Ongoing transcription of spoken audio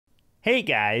Hey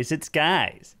guys, it's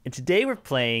Guys, and today we're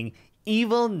playing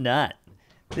Evil Nun.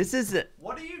 This is a...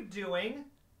 What are you doing?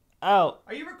 Oh.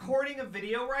 Are you recording a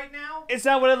video right now? It's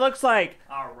not what it looks like.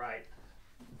 Alright.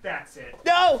 That's it.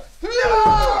 No!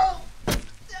 No!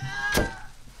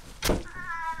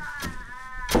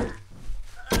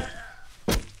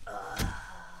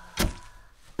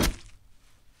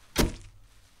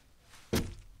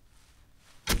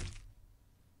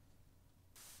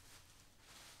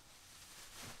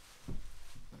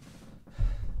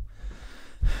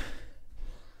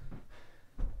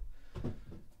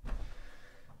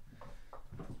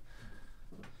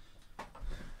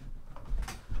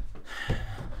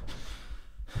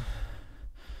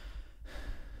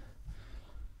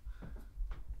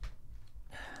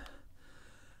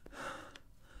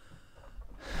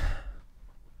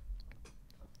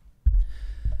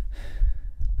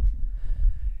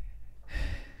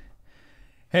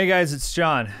 Hey guys, it's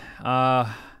John.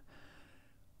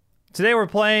 Today we're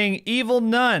playing Evil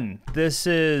Nun. This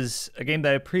is a game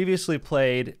that I previously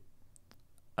played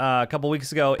a couple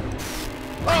weeks ago.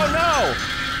 Oh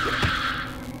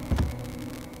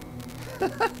no!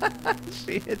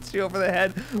 She hits you over the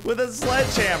head with a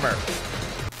sledgehammer.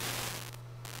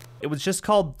 It was just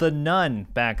called The Nun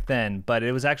back then, but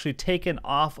it was actually taken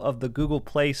off of the Google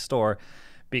Play Store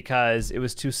because it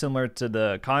was too similar to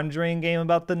the Conjuring game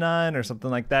about the nun or something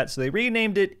like that. So they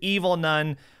renamed it Evil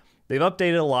Nun. They've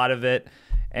updated a lot of it,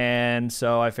 and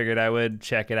so I figured I would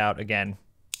check it out again.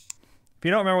 If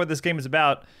you don't remember what this game is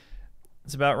about,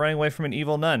 it's about running away from an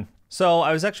evil nun. So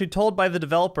I was actually told by the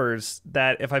developers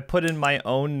that if I put in my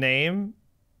own name,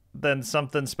 then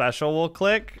something special will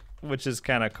click, which is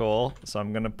kind of cool. So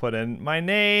I'm gonna put in my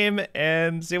name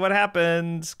and see what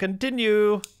happens.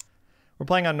 Continue. We're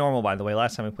playing on normal, by the way.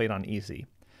 Last time we played on easy.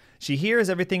 She hears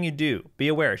everything you do. Be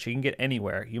aware, she can get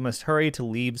anywhere. You must hurry to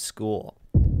leave school.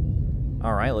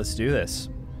 All right, let's do this.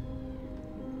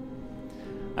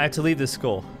 I have to leave this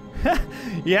school.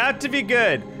 You have to be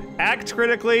good. Act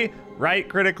critically, write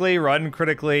critically, run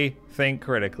critically, think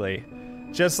critically.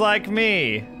 Just like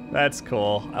me. That's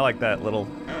cool. I like that little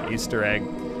Easter egg.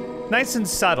 Nice and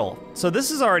subtle. So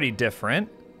this is already different.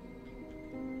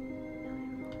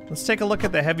 Let's take a look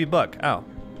at the heavy book. Oh.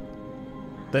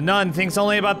 The nun thinks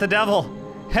only about the devil.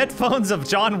 Headphones of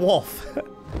John Wolfe.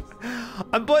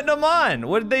 I'm putting them on.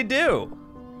 What did they do?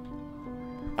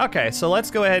 Okay, so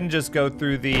let's go ahead and just go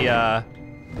through the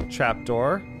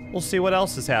trapdoor. We'll see what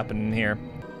else is happening here.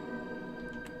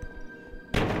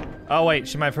 Oh wait,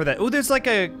 she might have heard that. Ooh, there's like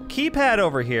a keypad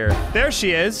over here. There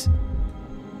she is.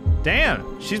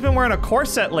 Damn, she's been wearing a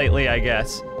corset lately, I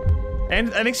guess.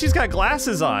 And I think she's got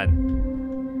glasses on.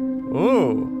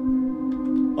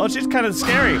 Ooh. Oh, she's kind of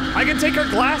scary. I can take her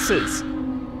glasses.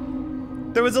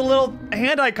 There was a little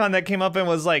hand icon that came up and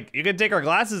was like, you can take her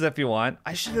glasses if you want.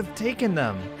 I should have taken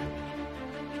them.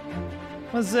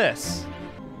 What's this?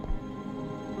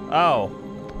 Oh.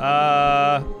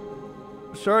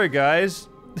 Sorry guys.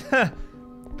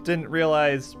 Didn't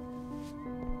realize.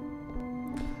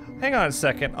 Hang on a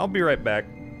second, I'll be right back.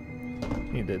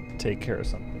 Need to take care of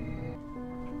something.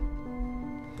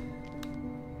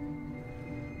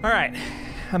 All right,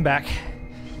 I'm back.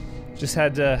 Just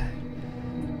had to,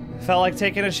 felt like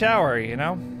taking a shower, you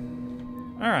know?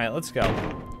 All right, let's go.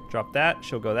 Drop that,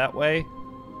 she'll go that way.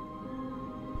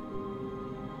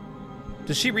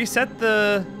 Does she reset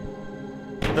the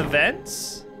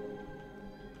vents?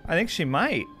 I think she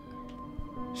might.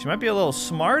 She might be a little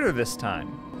smarter this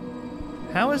time.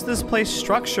 How is this place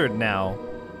structured now?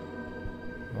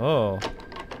 Oh.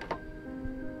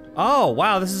 Oh,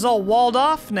 wow, this is all walled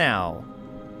off now.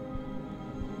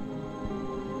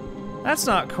 That's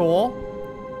not cool.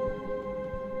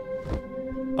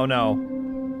 Oh no.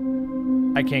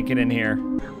 I can't get in here.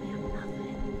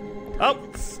 Oh,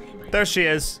 there she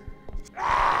is.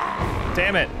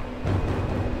 Damn it.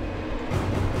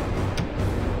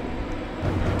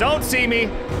 Don't see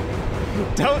me.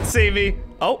 Don't see me.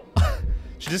 Oh,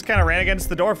 she just kind of ran against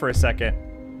the door for a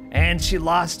second. And she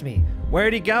lost me.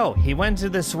 Where'd he go? He went to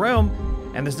this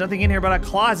room and there's nothing in here but a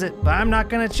closet, but I'm not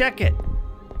gonna check it.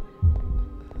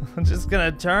 I'm just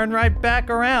gonna turn right back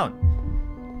around.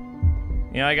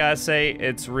 You know, I gotta say,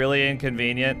 it's really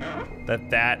inconvenient that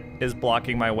that is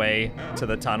blocking my way to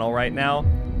the tunnel right now,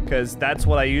 because that's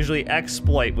what I usually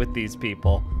exploit with these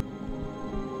people.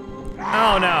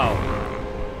 Oh no.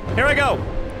 Here I go.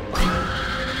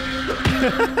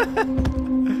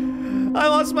 I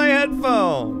lost my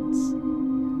headphones.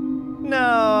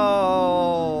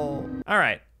 No. All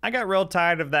right. I got real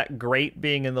tired of that grate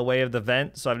being in the way of the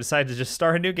vent, so I've decided to just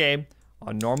start a new game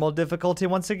on normal difficulty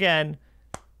once again.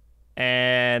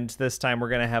 And this time we're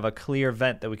going to have a clear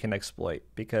vent that we can exploit,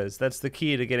 because that's the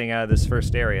key to getting out of this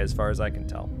first area as far as I can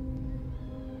tell.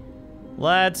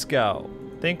 Let's go.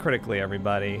 Think critically,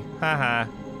 everybody. Haha.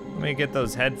 Let me get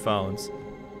those headphones.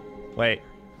 Wait.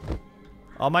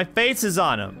 Oh, my face is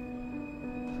on them.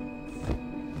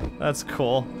 That's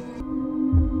cool.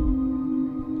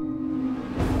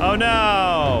 Oh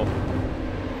no!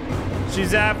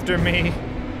 She's after me.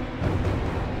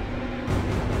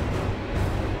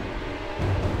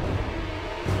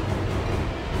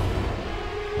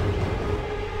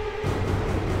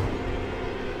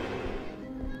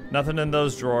 Nothing in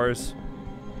those drawers.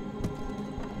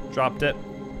 Dropped it.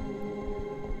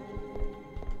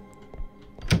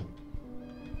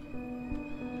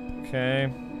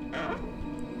 Okay.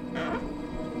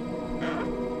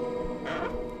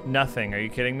 Nothing, are you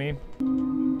kidding me?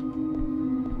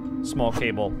 Small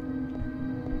cable.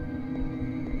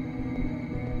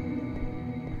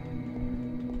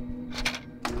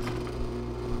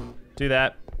 Do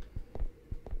that.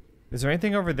 Is there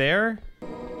anything over there?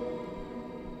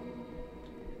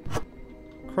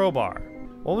 Crowbar.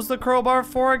 What was the crowbar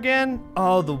for again?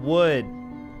 Oh, the wood.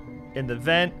 In the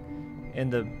vent, in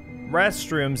the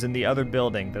restrooms in the other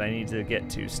building that I need to get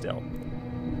to still.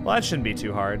 Well, that shouldn't be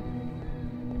too hard.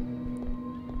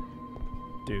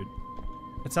 Dude.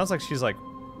 It sounds like she's like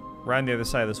right on the other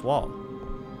side of this wall.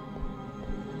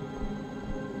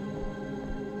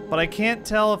 But I can't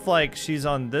tell if like she's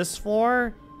on this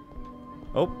floor.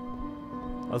 Oh.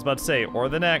 I was about to say, or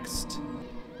the next.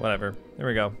 Whatever. There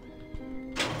we go.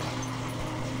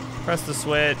 Press the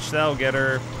switch, that'll get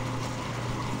her.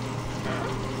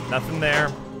 Nothing there.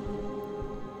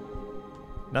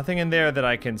 Nothing in there that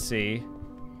I can see.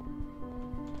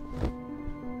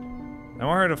 I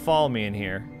want her to follow me in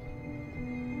here.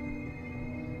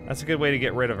 That's a good way to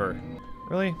get rid of her.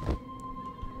 Really?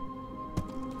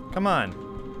 Come on.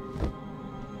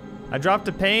 I dropped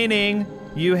a painting.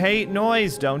 You hate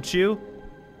noise, don't you?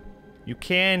 You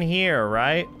can hear,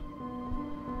 right?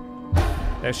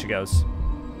 There she goes.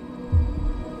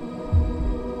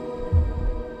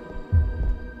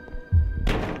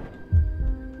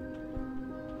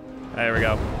 There we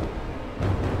go.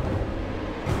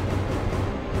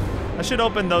 I should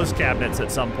open those cabinets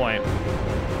at some point.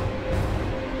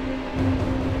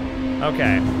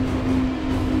 Okay.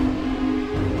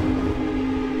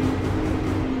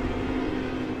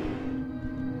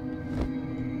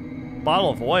 Bottle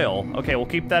of oil. Okay, we'll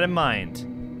keep that in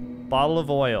mind. Bottle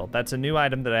of oil. That's a new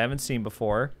item that I haven't seen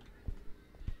before.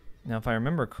 Now, if I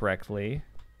remember correctly,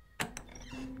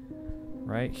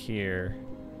 right here.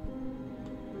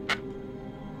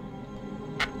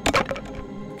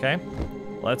 Okay,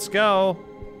 let's go.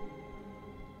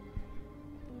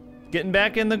 Getting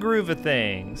back in the groove of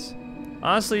things.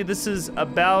 Honestly, this is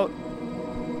about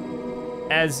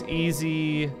as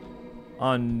easy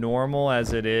on normal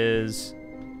as it is,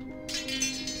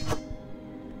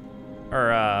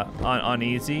 or on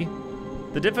easy.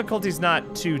 The difficulty's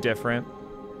not too different.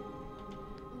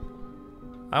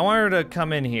 I want her to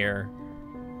come in here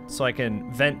so I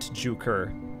can vent juke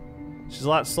her. She's a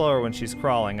lot slower when she's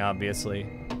crawling, obviously.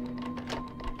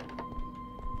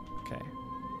 Okay.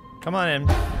 Come on in.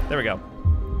 There we go.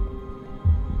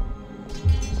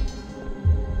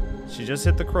 She just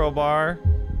hit the crowbar.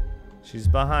 She's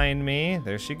behind me.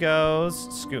 There she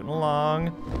goes, scooting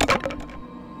along.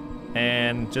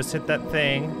 And just hit that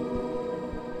thing.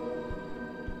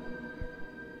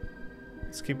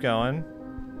 Let's keep going.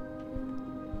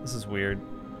 This is weird.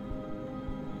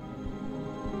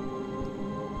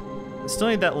 I still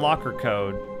need that locker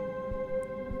code.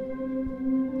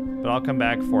 But I'll come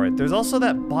back for it. There's also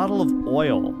that bottle of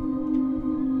oil,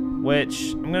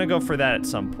 which I'm gonna go for that at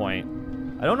some point.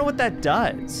 I don't know what that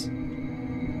does.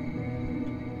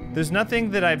 There's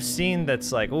nothing that I've seen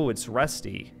that's like, oh, it's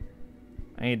rusty.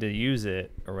 I need to use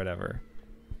it or whatever.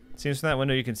 Seems from that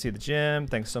window you can see the gym.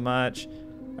 Thanks so much.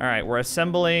 All right, we're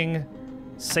assembling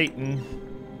Satan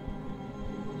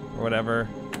or whatever.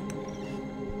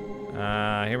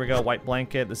 Here we go, white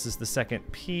blanket. This is the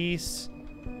second piece.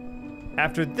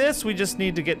 After this, we just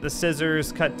need to get the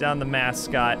scissors, cut down the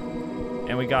mascot,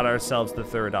 and we got ourselves the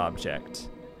third object.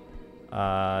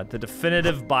 The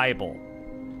definitive Bible.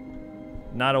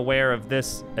 Not aware of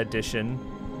this edition.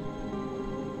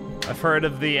 I've heard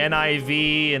of the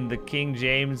NIV and the King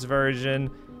James version.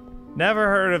 Never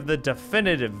heard of the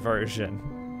definitive version.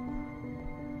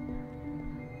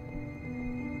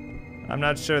 I'm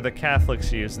not sure the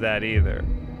Catholics use that either.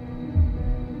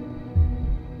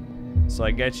 So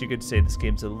I guess you could say this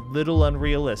game's a little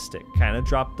unrealistic. Kind of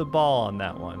dropped the ball on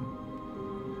that one.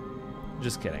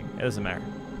 Just kidding. It doesn't matter.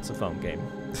 It's a phone game.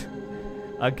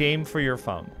 A game for your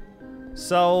phone.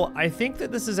 So I think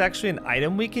that this is actually an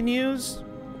item we can use,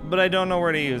 but I don't know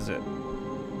where to use it.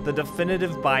 The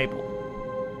definitive Bible.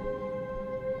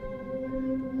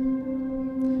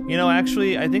 You know,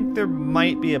 actually, I think there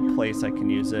might be a place I can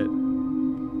use it.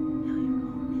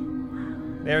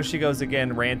 There she goes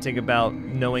again, ranting about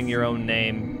knowing your own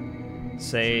name.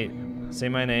 Say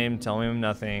my name, tell me I'm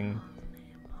nothing.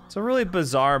 It's a really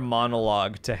bizarre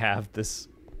monologue to have this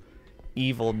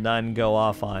evil nun go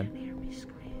off on.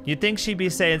 You'd think she'd be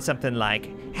saying something like,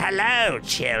 "Hello,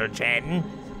 children.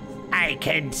 I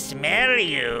can smell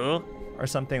you." Or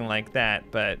something like that,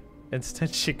 but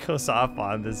instead she goes off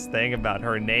on this thing about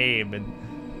her name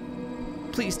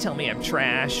and, "Please tell me I'm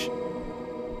trash."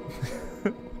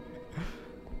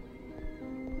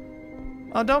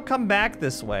 Oh, don't come back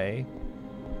this way.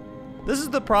 This is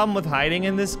the problem with hiding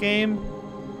in this game,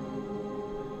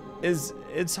 is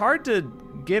it's hard to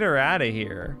get her out of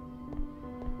here.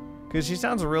 Because she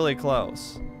sounds really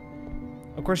close.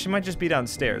 Of course, she might just be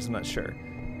downstairs, I'm not sure.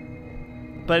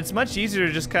 But it's much easier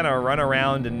to just kind of run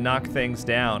around and knock things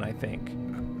down, I think.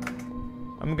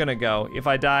 I'm gonna go. If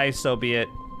I die, so be it.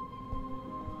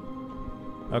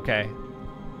 Okay.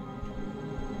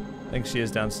 I think she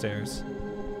is downstairs.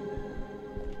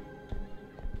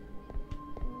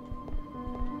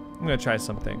 I'm gonna try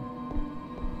something.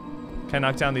 Can I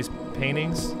knock down these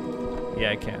paintings? Yeah,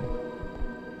 I can.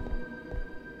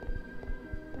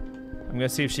 I'm gonna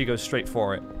see if she goes straight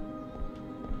for it.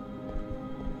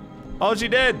 Oh, she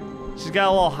did! She's got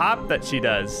a little hop that she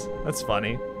does. That's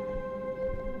funny.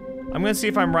 I'm gonna see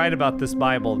if I'm right about this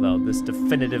Bible, though, this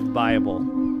definitive Bible.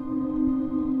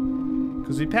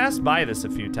 Because we passed by this a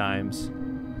few times.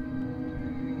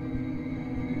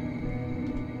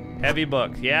 Heavy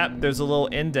book. Yep, there's a little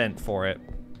indent for it.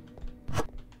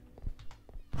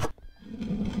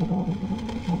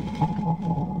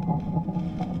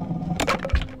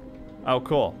 Oh,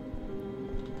 cool.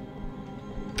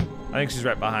 I think she's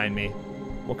right behind me.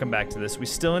 We'll come back to this. We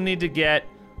still need to get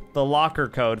the locker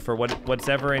code for what's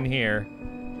ever in here.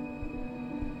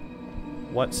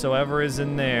 Whatsoever is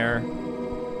in there.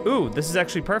 Ooh, this is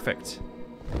actually perfect.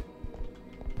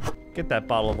 Get that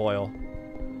bottle of oil.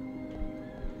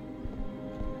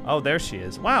 Oh, there she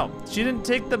is. Wow, she didn't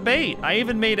take the bait. I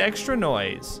even made extra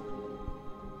noise.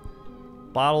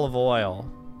 Bottle of oil.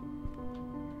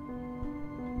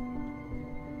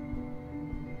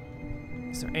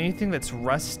 Is there anything that's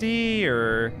rusty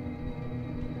or?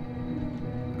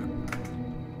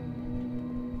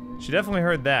 She definitely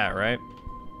heard that, right?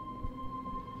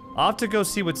 I'll have to go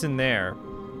see what's in there,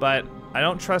 but I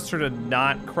don't trust her to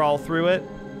not crawl through it.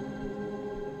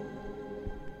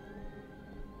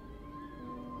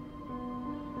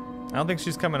 I don't think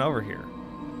she's coming over here.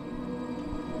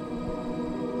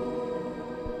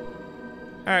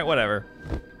 All right, whatever.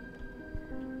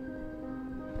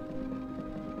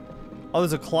 Oh,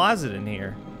 there's a closet in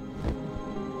here.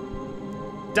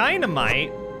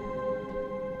 Dynamite?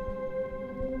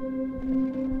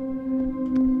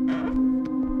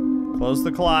 Close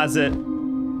the closet.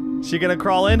 She gonna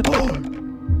crawl in?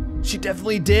 She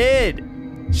definitely did.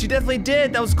 She definitely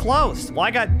did. That was close. Well,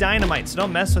 I got dynamite, so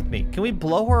don't mess with me. Can we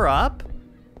blow her up?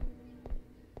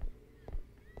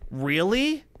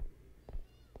 Really?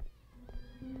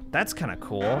 That's kind of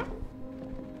cool.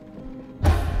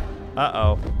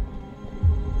 Uh-oh.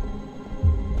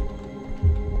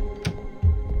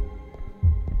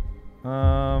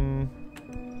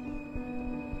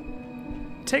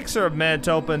 Takes her a minute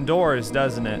to open doors,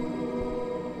 doesn't it?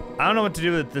 I don't know what to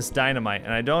do with this dynamite,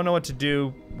 and I don't know what to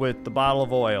do with the bottle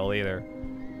of oil either.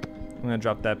 I'm gonna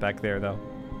drop that back there, though.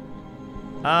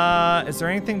 Is there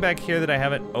anything back here that I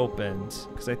haven't opened?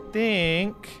 Because I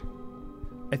think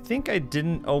I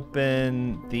didn't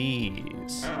open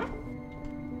these.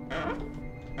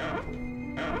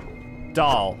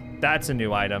 Doll. That's a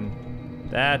new item.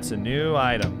 That's a new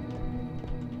item.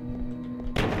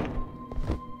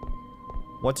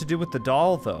 What to do with the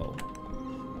doll, though?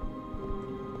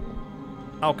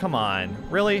 Oh, come on.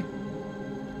 Really?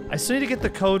 I still need to get the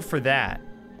code for that.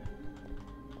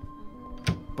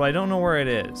 But I don't know where it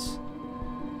is.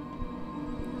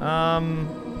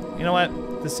 You know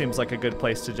what? This seems like a good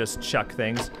place to just chuck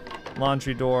things.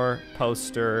 Laundry door,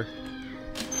 poster.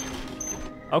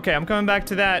 Okay, I'm coming back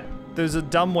to that. There's a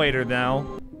dumbwaiter now.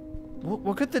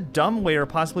 What could the dumbwaiter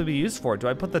possibly be used for? Do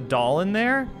I put the doll in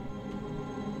there?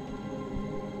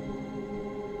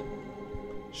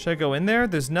 Should I go in there?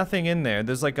 There's nothing in there.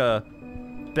 There's like a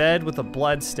bed with a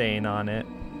blood stain on it.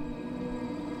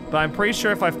 But I'm pretty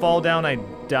sure if I fall down, I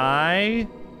die.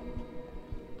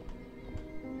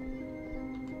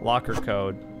 Locker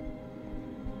code.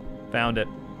 Found it.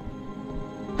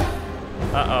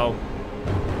 Uh-oh.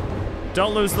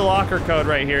 Don't lose the locker code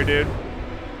right here, dude.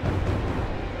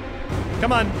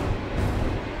 Come on.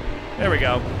 There we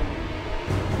go.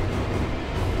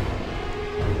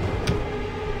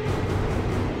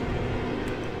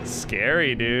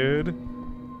 Scary, dude.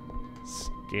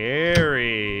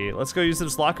 Scary. Let's go use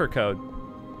this locker code.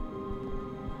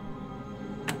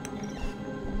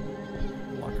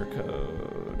 Locker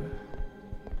code.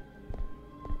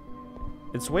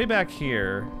 It's way back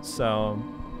here, so...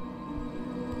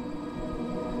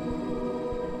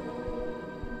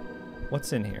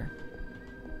 What's in here?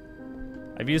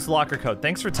 I've used the locker code.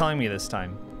 Thanks for telling me this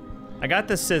time. I got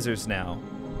the scissors now.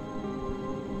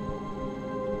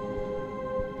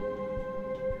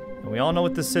 And we all know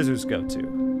what the scissors go to.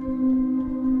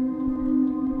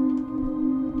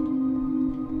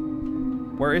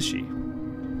 Where is she?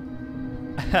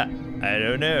 I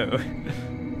don't know.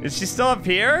 Is she still up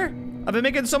here? I've been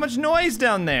making so much noise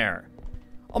down there.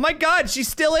 Oh my God, she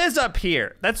still is up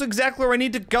here. That's exactly where I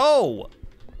need to go.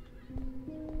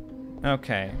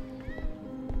 Okay.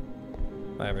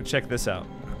 Whatever, check this out.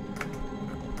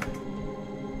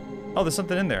 Oh, there's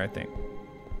something in there, I think.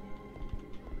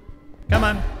 Come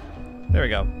on. There we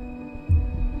go.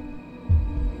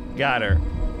 Got her.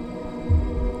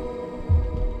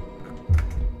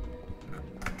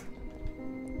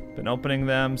 Been opening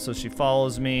them so she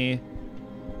follows me.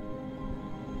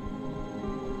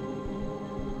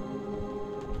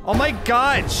 Oh my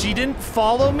God, she didn't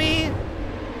follow me?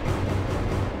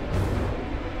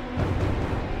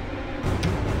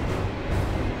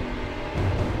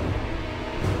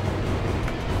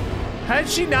 How did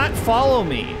she not follow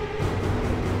me?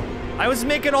 I was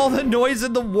making all the noise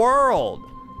in the world.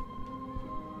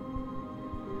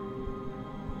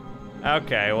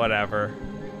 Okay, whatever.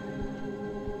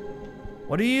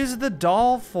 What do you use the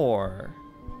doll for?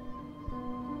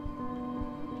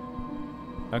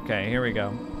 Okay, here we go.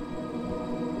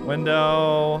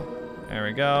 Window. There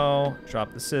we go.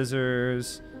 Drop the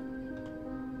scissors.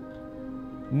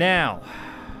 Now.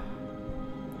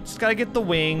 Just gotta get the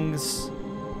wings.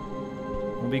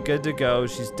 We'll be good to go.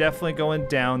 She's definitely going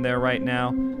down there right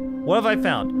now. What have I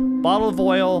found? Bottle of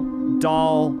oil,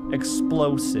 doll,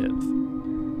 explosive.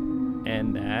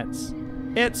 And that's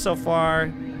it so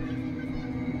far.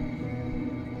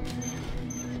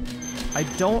 I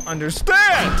don't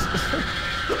understand!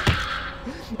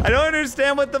 I don't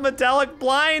understand what the metallic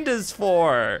blind is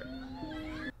for.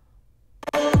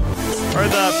 Or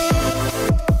the...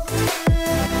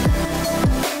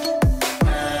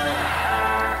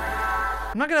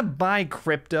 I'm not gonna buy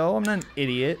crypto. I'm not an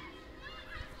idiot.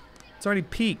 It's already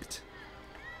peaked.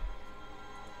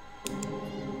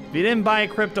 If you didn't buy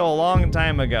crypto a long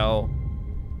time ago,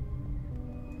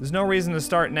 there's no reason to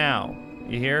start now.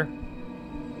 You hear?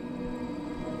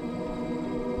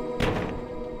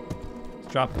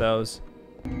 Let's drop those.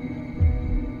 There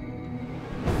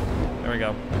we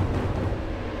go.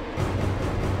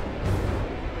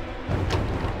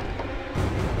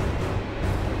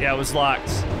 Yeah, it was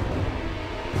locked.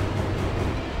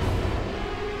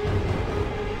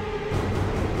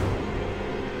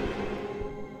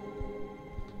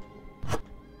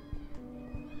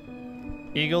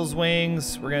 Eagle's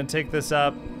wings, we're gonna take this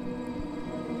up.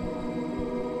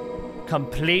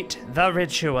 Complete the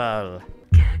ritual.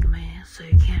 Gag me so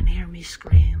you can't hear me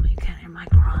scream, you can't hear my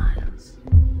cries.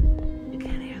 You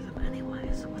can't hear them anyway,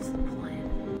 so what's the point?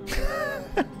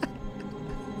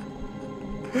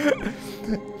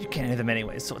 You can't hear them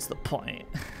anyway, so what's the point?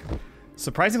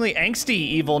 Surprisingly angsty,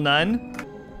 evil nun.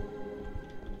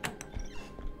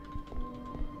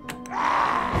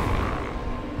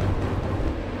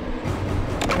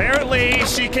 Apparently,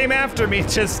 she came after me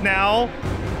just now.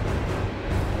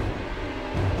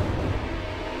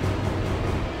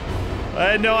 I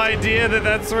had no idea that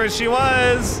that's where she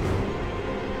was.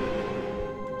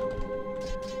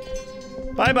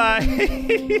 Bye-bye.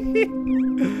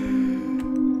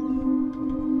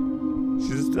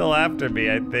 She's still after me,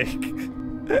 I think.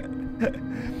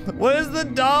 What does the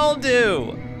doll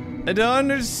do? I don't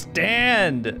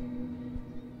understand.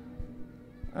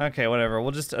 Okay, whatever.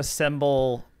 We'll just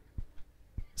assemble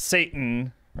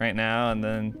Satan right now, and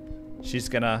then she's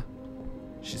gonna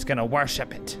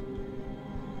worship it.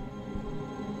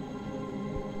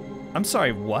 I'm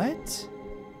sorry, what?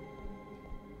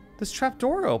 This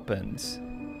trapdoor opens.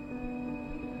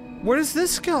 Where does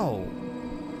this go?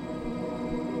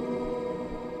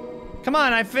 Come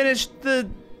on, I finished the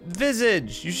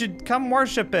visage. You should come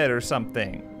worship it or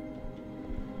something.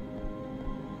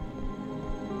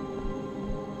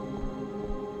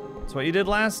 That's what you did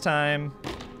last time.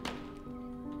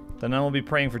 The nun will be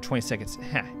praying for 20 seconds.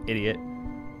 Ha, idiot.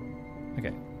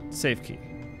 Okay. Safe key.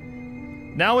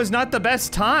 Now is not the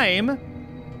best time.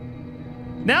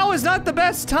 Now is not the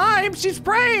best time. She's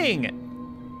praying.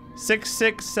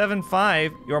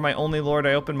 6675. You are my only Lord.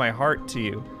 I open my heart to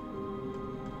you.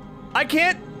 I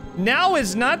can't. Now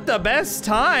is not the best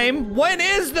time. When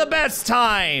is the best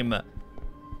time?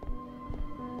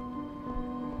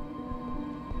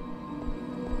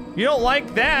 You don't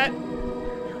like that. Yell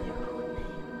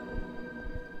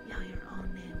your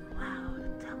own name loud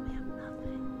and tell me I'm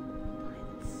nothing. Don't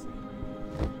even say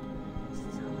my name.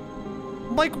 Just tell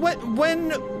me. Like what?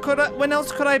 When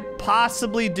else could I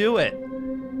possibly do it?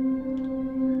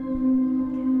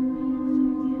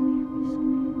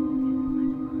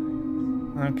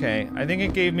 Okay, I think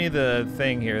it gave me the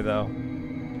thing here though.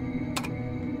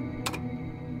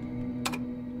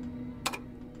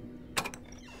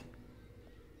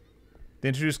 The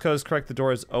introduced code is correct, the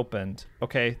door is opened.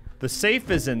 Okay, the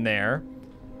safe is in there.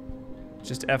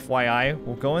 Just FYI,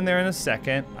 we'll go in there in a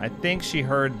second. I think she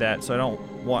heard that, so I don't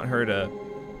want her to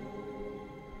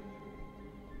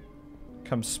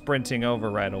come sprinting over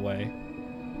right away.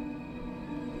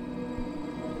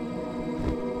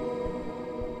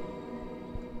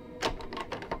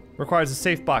 Requires a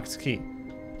safe box key.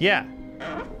 Yeah.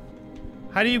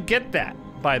 How do you get that,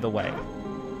 by the way?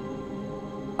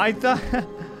 I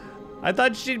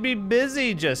thought she'd be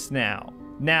busy just now.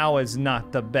 Now is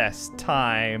not the best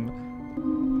time.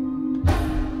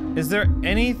 Is there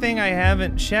anything I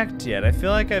haven't checked yet? I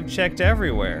feel like I've checked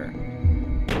everywhere.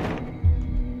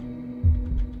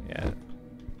 Yeah.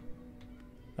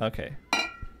 Okay.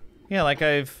 Yeah, like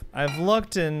I've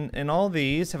looked in all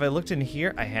these. Have I looked in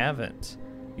here? I haven't.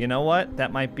 You know what?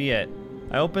 That might be it.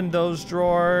 I opened those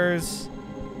drawers.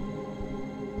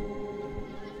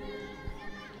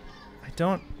 I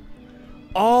don't...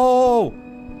 Oh!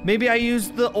 Maybe I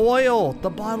used the oil, the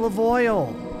bottle of oil.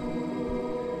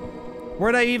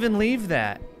 Where'd I even leave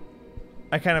that?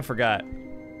 I kind of forgot.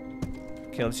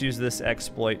 Okay, let's use this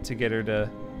exploit to get her to...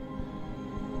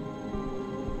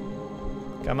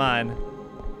 Come on.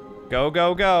 Go,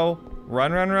 go, go.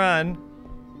 Run, run, run.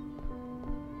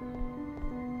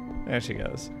 There she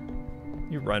goes.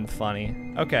 You run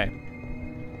funny. Okay.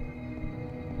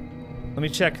 Let me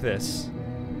check this.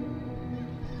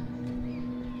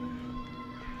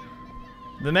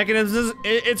 The mechanism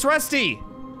is, it's rusty.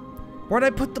 Where'd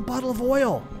I put the bottle of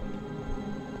oil?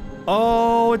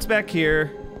 Oh, it's back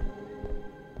here.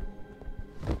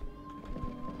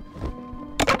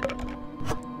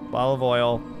 Bottle of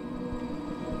oil.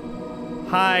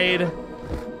 Hide.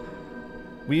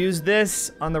 We use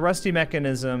this on the rusty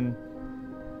mechanism,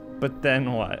 but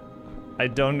then what? I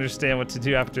don't understand what to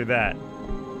do after that.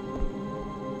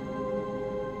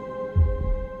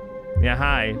 Yeah,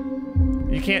 hi.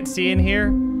 You can't see in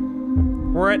here?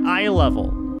 We're at eye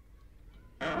level.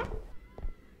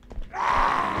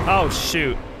 Oh,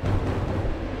 shoot.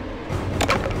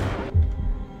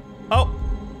 Oh.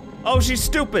 Oh, she's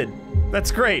stupid.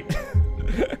 That's great.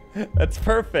 That's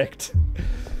perfect.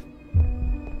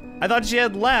 I thought she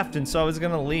had left, and so I was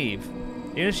gonna leave.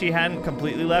 Even if she hadn't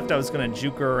completely left, I was gonna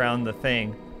juke her around the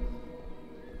thing.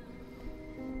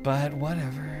 But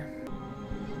whatever.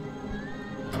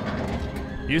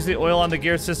 Use the oil on the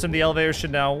gear system. The elevator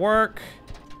should now work.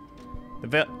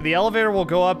 The elevator will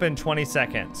go up in 20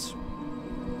 seconds.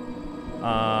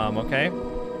 Okay.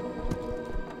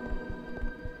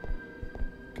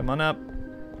 Come on up.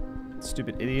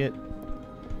 Stupid idiot.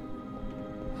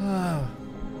 Ah,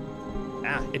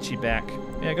 itchy back.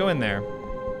 Yeah, go in there.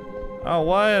 Oh,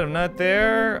 what? I'm not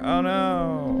there? Oh,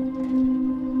 no.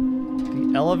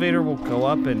 The elevator will go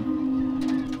up and...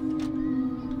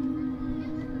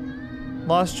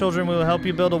 Lost children, we will help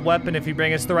you build a weapon if you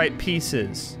bring us the right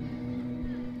pieces.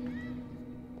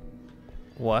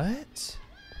 What?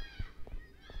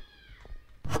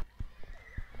 You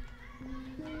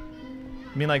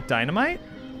mean like dynamite?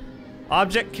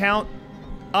 Objects count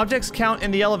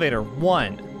in the elevator.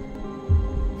 1.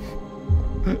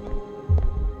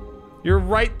 You're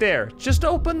right there. Just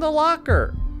open the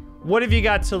locker. What have you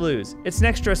got to lose? It's an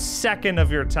extra second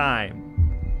of your time.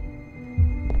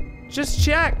 Just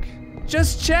check.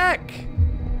 Just check.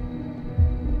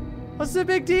 What's the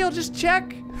big deal? Just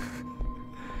check.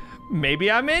 Maybe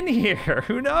I'm in here.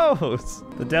 Who knows?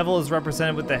 The devil is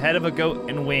represented with the head of a goat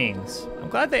and wings. I'm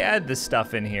glad they added this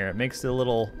stuff in here. It makes it a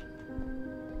little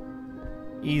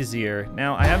easier.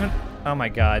 Now, I haven't... Oh my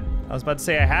god. I was about to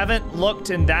say, I haven't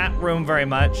looked in that room very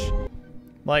much.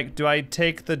 Like, do I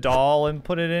take the doll and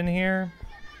put it in here?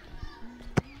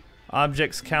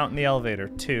 Objects count in the elevator.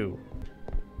 2.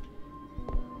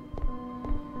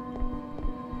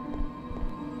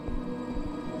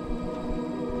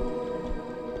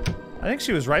 I think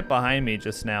she was right behind me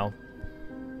just now.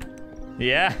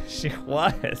 Yeah, she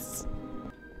was.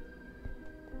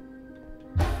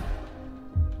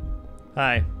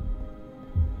 Hi.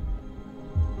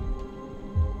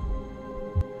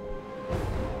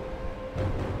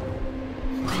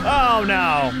 Oh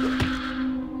no!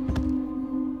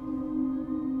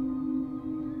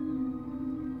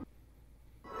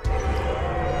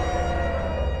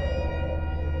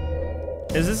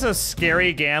 Is this a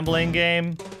scary gambling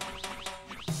game?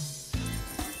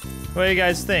 What do you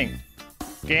guys think?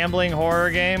 Gambling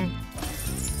horror game?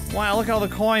 Wow, look at all the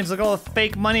coins, look at all the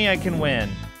fake money I can win.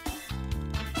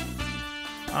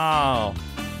 Oh.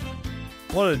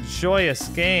 What a joyous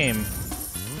game.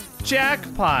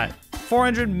 Jackpot!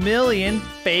 400 million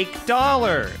fake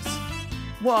dollars!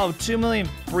 Whoa, 2 million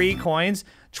free coins?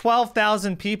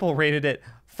 12,000 people rated it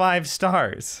 5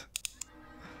 stars.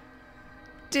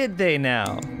 Did they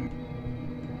now?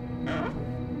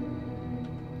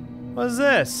 What's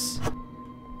this?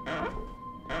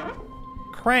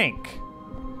 Crank.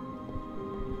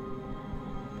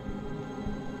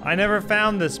 I never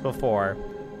found this before.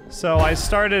 So I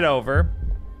started over.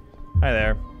 Hi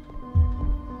there.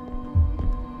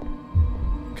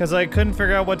 Because I couldn't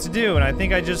figure out what to do, and I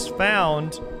think I just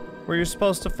found where you're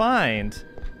supposed to find.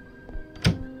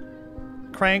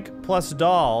 Crank plus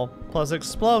doll plus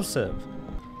explosive.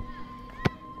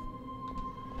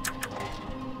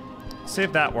 See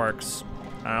if that works.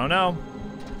 I don't know.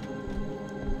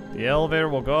 The elevator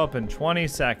will go up in 20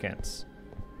 seconds.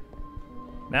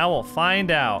 Now we'll find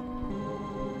out.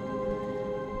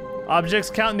 Objects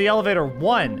count in the elevator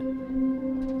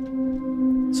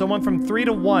 1. So it went from 3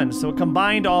 to 1, so it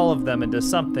combined all of them into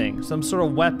something, some sort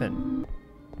of weapon.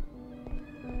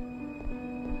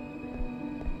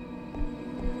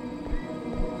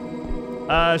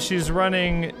 She's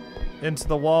running into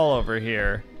the wall over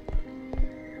here.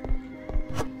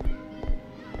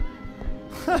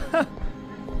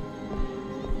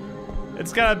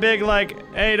 It's got a big, like,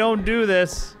 hey, don't do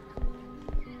this.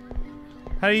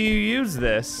 How do you use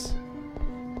this?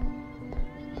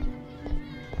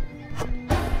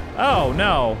 Oh,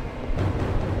 no.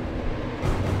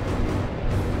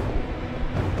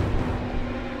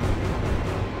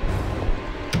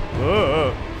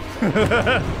 Whoa.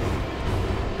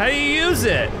 How do you use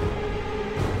it?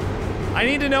 I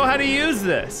need to know how to use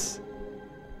this.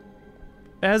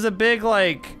 It has a big,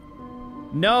 like,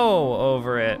 no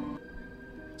over it.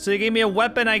 So you gave me a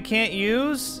weapon I can't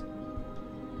use?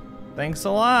 Thanks a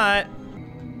lot.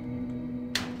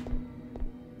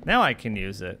 Now I can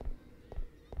use it.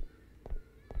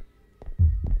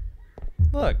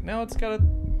 Look, now it's got a...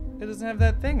 It doesn't have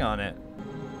that thing on it.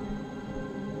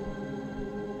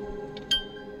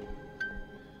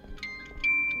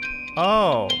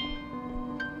 Oh.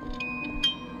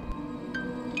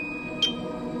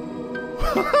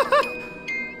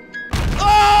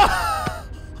 Oh!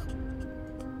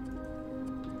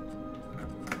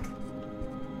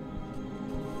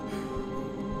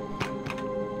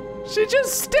 She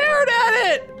just stared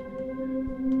at it!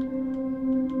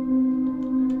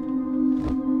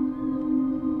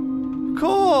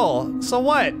 Cool. So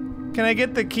what? Can I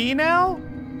get the key now?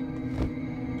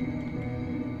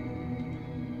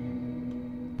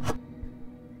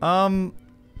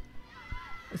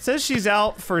 It says she's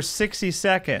out for 60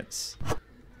 seconds.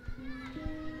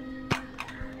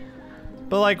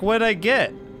 But like, what'd I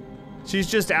get? She's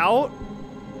just out?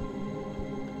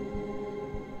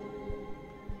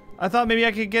 I thought maybe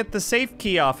I could get the safe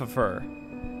key off of her.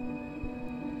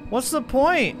 What's the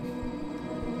point?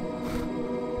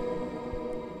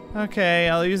 Okay,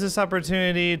 I'll use this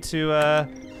opportunity to,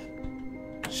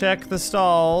 check the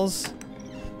stalls.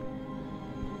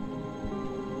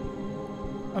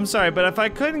 I'm sorry, but if I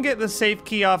couldn't get the safe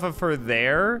key off of her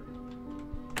there,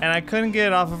 and I couldn't get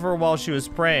it off of her while she was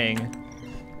praying,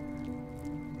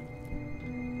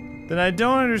 then I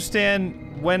don't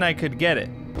understand when I could get it.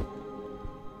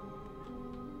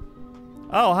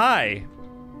 Oh, hi.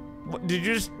 What, did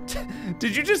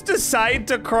you just decide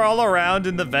to crawl around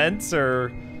in the vents,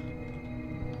 or?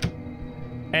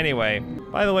 Anyway,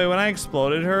 by the way, when I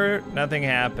exploded her, nothing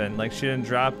happened. Like, she didn't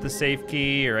drop the safe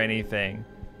key or anything.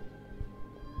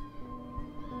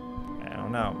 I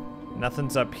don't know.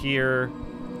 Nothing's up here.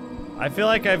 I feel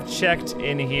like I've checked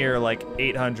in here like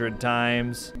 800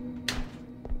 times.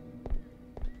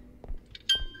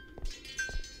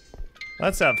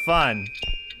 Let's have fun.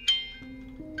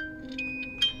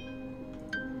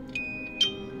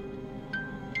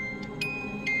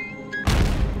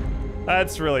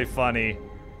 That's really funny.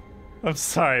 I'm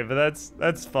sorry, but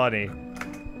that's funny.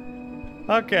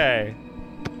 Okay.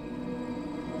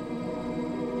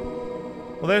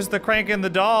 Well, there's the crank and the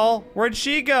doll. Where'd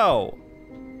she go?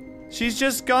 She's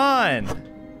just gone.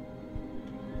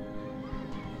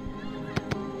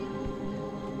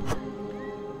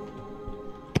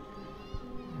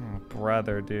 Oh,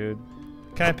 brother, dude.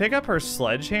 Can I pick up her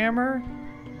sledgehammer?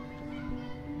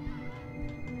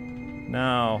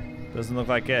 No, doesn't look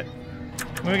like it.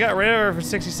 When we got rid of her for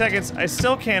 60 seconds, I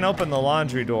still can't open the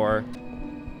laundry door.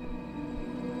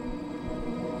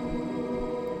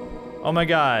 Oh my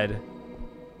god.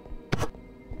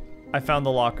 I found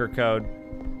the locker code.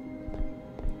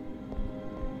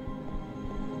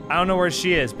 I don't know where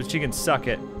she is, but she can suck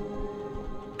it.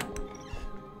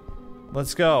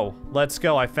 Let's go. Let's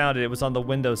go. I found it. It was on the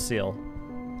windowsill.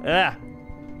 Ah!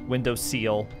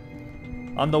 Windowsill.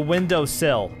 On the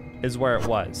windowsill is where it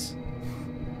was.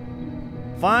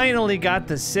 Finally got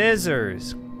the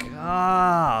scissors.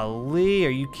 Golly, are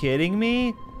you kidding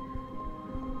me?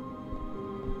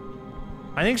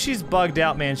 I think she's bugged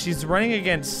out, man. She's running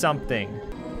against something.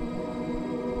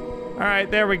 All right,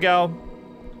 there we go.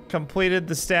 Completed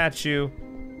the statue.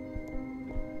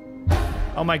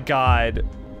 Oh my god.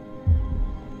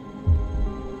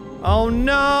 Oh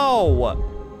no!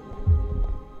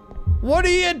 What are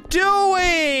you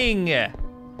doing?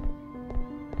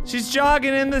 She's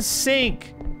jogging in the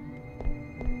sink.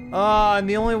 Oh, and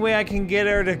the only way I can get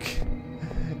her to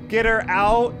get her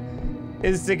out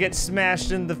is to get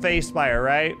smashed in the face by her,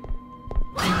 right?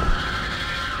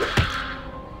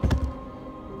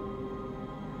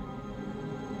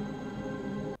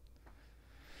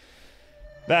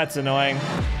 That's annoying.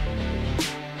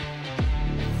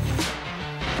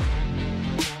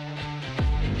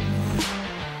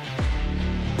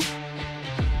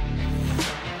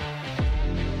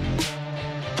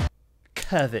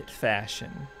 Covet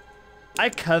fashion. I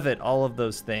covet all of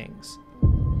those things.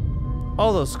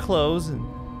 All those clothes and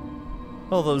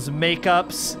all those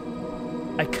makeups.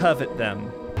 I covet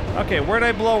them. Okay, where'd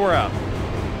I blow her up?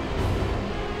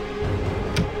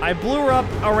 I blew her up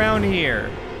around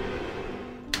here.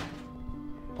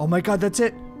 Oh my god, that's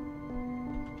it.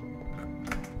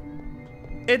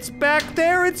 It's back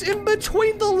there. It's in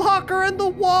between the locker and the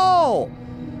wall.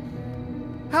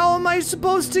 How am I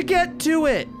supposed to get to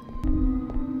it?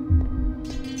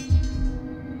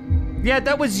 Yeah,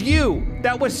 that was you.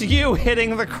 That was you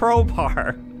hitting the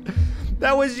crowbar.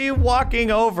 That was you walking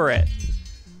over it.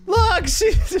 Look,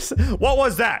 she just, what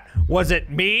was that? Was it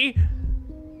me?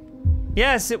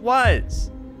 Yes, it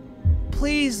was.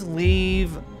 Please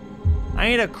leave. I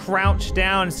need to crouch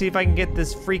down and see if I can get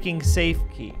this freaking safe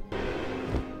key.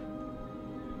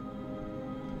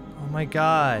 Oh my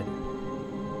god.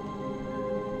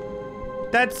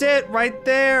 That's it right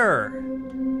there.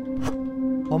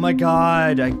 Oh my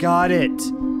god, I got it.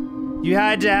 You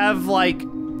had to have like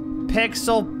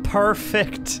pixel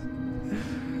perfect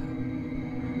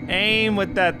aim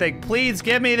with that thing. Please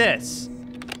give me this.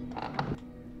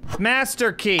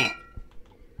 Master key.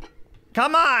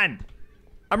 Come on.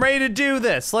 I'm ready to do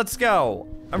this. Let's go.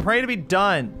 I'm ready to be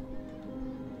done.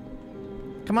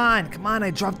 Come on, come on,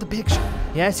 I dropped the picture.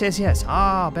 Yes, yes, yes.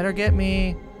 Ah, better get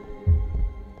me.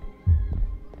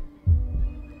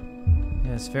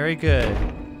 Yes, very good.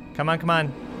 Come on, come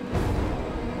on.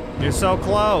 You're so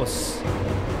close.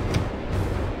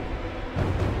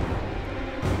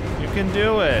 You can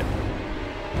do it.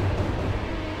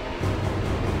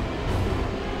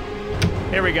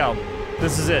 Here we go.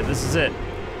 This is it, this is it.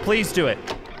 Please do it.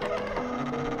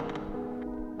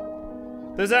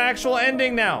 There's an actual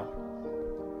ending now.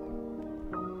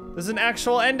 There's an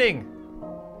actual ending.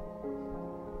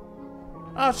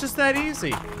 Oh, it's just that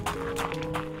easy.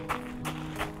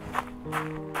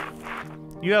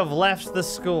 You have left the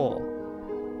school.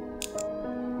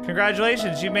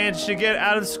 Congratulations, you managed to get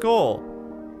out of school.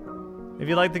 If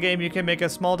you like the game, you can make a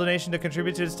small donation to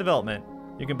contribute to its development.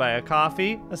 You can buy a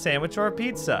coffee, a sandwich, or a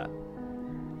pizza.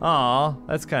 Aw,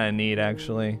 that's kind of neat,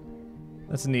 actually.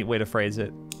 That's a neat way to phrase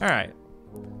it. All right.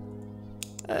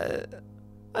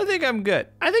 I think I'm good.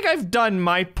 I think I've done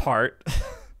my part.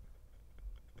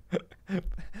 How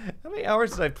many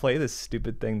hours did I play this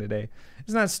stupid thing today?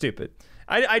 It's not stupid.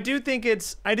 I do think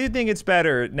it's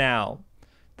better now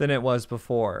than it was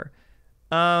before.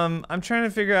 I'm trying to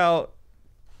figure out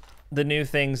the new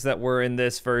things that were in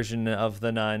this version of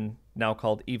the Nun, now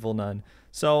called Evil Nun.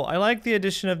 So I like the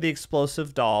addition of the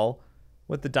explosive doll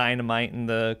with the dynamite and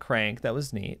the crank. That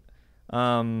was neat.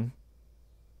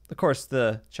 Of course,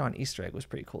 the John Easter egg was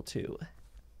pretty cool too.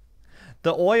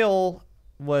 The oil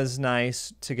was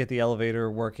nice to get the elevator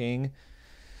working.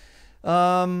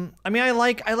 I mean, I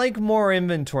like more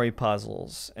inventory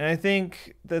puzzles, and I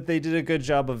think that they did a good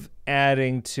job of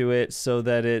adding to it so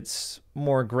that it's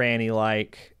more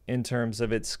granny-like in terms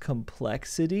of its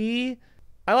complexity.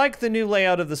 I like the new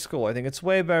layout of the school. I think it's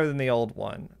way better than the old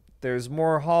one. There's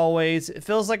more hallways. It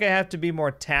feels like I have to be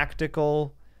more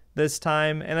tactical this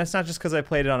time, and that's not just because I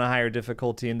played it on a higher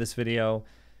difficulty in this video.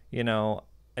 You know,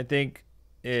 I think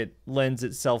it lends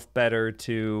itself better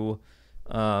to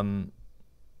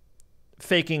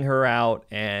faking her out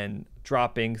and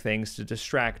dropping things to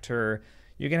distract her.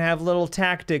 You can have little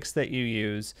tactics that you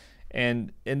use,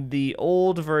 and in the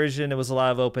old version it was a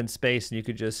lot of open space and you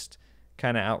could just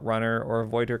kind of outrun her or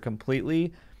avoid her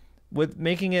completely. With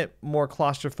making it more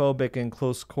claustrophobic in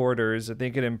close quarters, I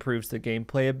think it improves the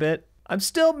gameplay a bit. I'm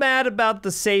still mad about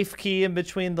the safe key in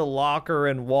between the locker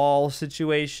and wall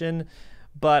situation,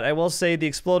 but I will say the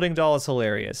exploding doll is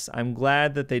hilarious. I'm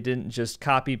glad that they didn't just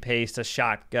copy paste a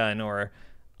shotgun or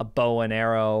a bow and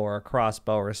arrow or a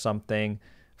crossbow or something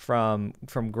from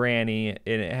Granny, and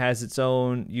it has its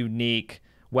own unique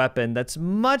weapon that's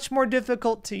much more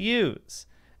difficult to use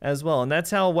as well. And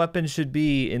that's how a weapon should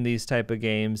be in these type of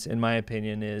games, in my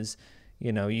opinion, is,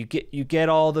 you know, you get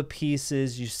all the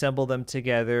pieces, you assemble them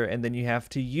together, and then you have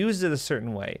to use it a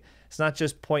certain way. It's not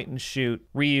just point and shoot,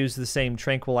 reuse the same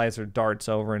tranquilizer darts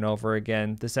over and over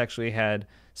again. This actually had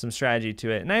some strategy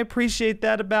to it, and I appreciate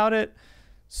that about it.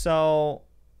 So,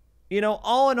 you know,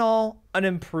 all in all, an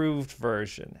improved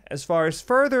version. As far as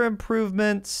further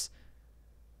improvements,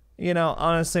 you know,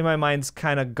 honestly, my mind's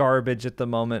kind of garbage at the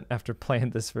moment after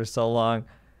playing this for so long.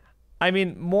 I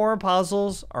mean, more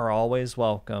puzzles are always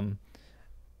welcome.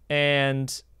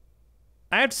 And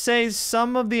I have to say,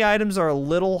 some of the items are a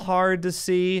little hard to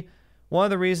see. One of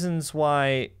the reasons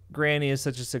why Granny is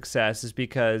such a success is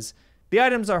because the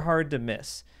items are hard to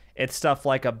miss. It's stuff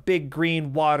like a big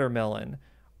green watermelon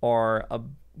or a,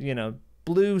 you know,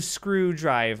 blue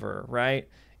screwdriver, right?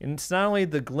 And it's not only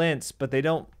the glints, but they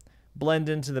don't blend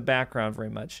into the background very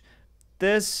much.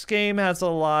 This game has a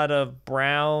lot of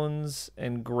browns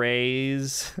and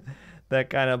grays that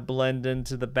kind of blend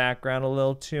into the background a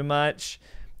little too much.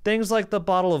 Things like the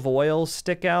bottle of oil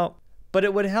stick out, but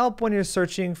it would help when you're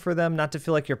searching for them not to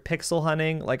feel like you're pixel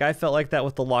hunting. Like I felt like that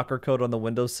with the locker code on the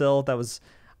windowsill.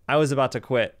 I was about to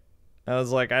quit. I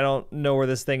was like, I don't know where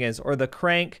this thing is. Or the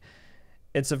crank,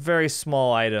 it's a very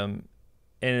small item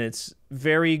and it's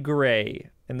very gray.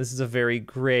 And this is a very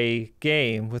gray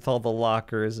game with all the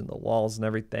lockers and the walls and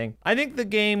everything. I think the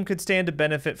game could stand to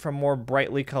benefit from more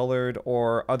brightly colored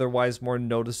or otherwise more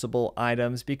noticeable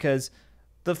items, because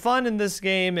the fun in this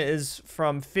game is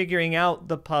from figuring out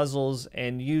the puzzles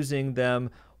and using them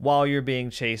while you're being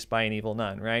chased by an evil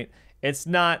nun, right? It's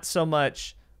not so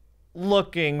much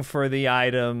looking for the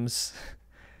items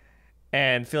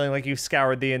and feeling like you've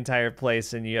scoured the entire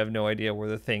place and you have no idea where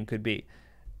the thing could be.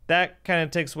 That kind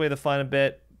of takes away the fun a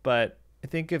bit, but I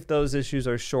think if those issues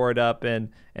are shored up and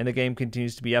the game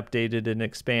continues to be updated and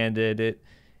expanded,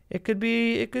 it could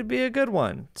be a good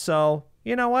one. So,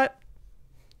 you know what?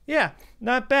 Yeah,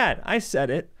 not bad. I said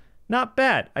it. Not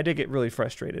bad. I did get really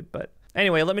frustrated, but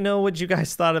anyway, let me know what you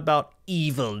guys thought about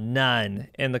Evil Nun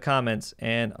in the comments,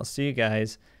 and I'll see you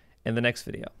guys in the next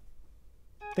video.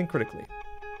 Think critically.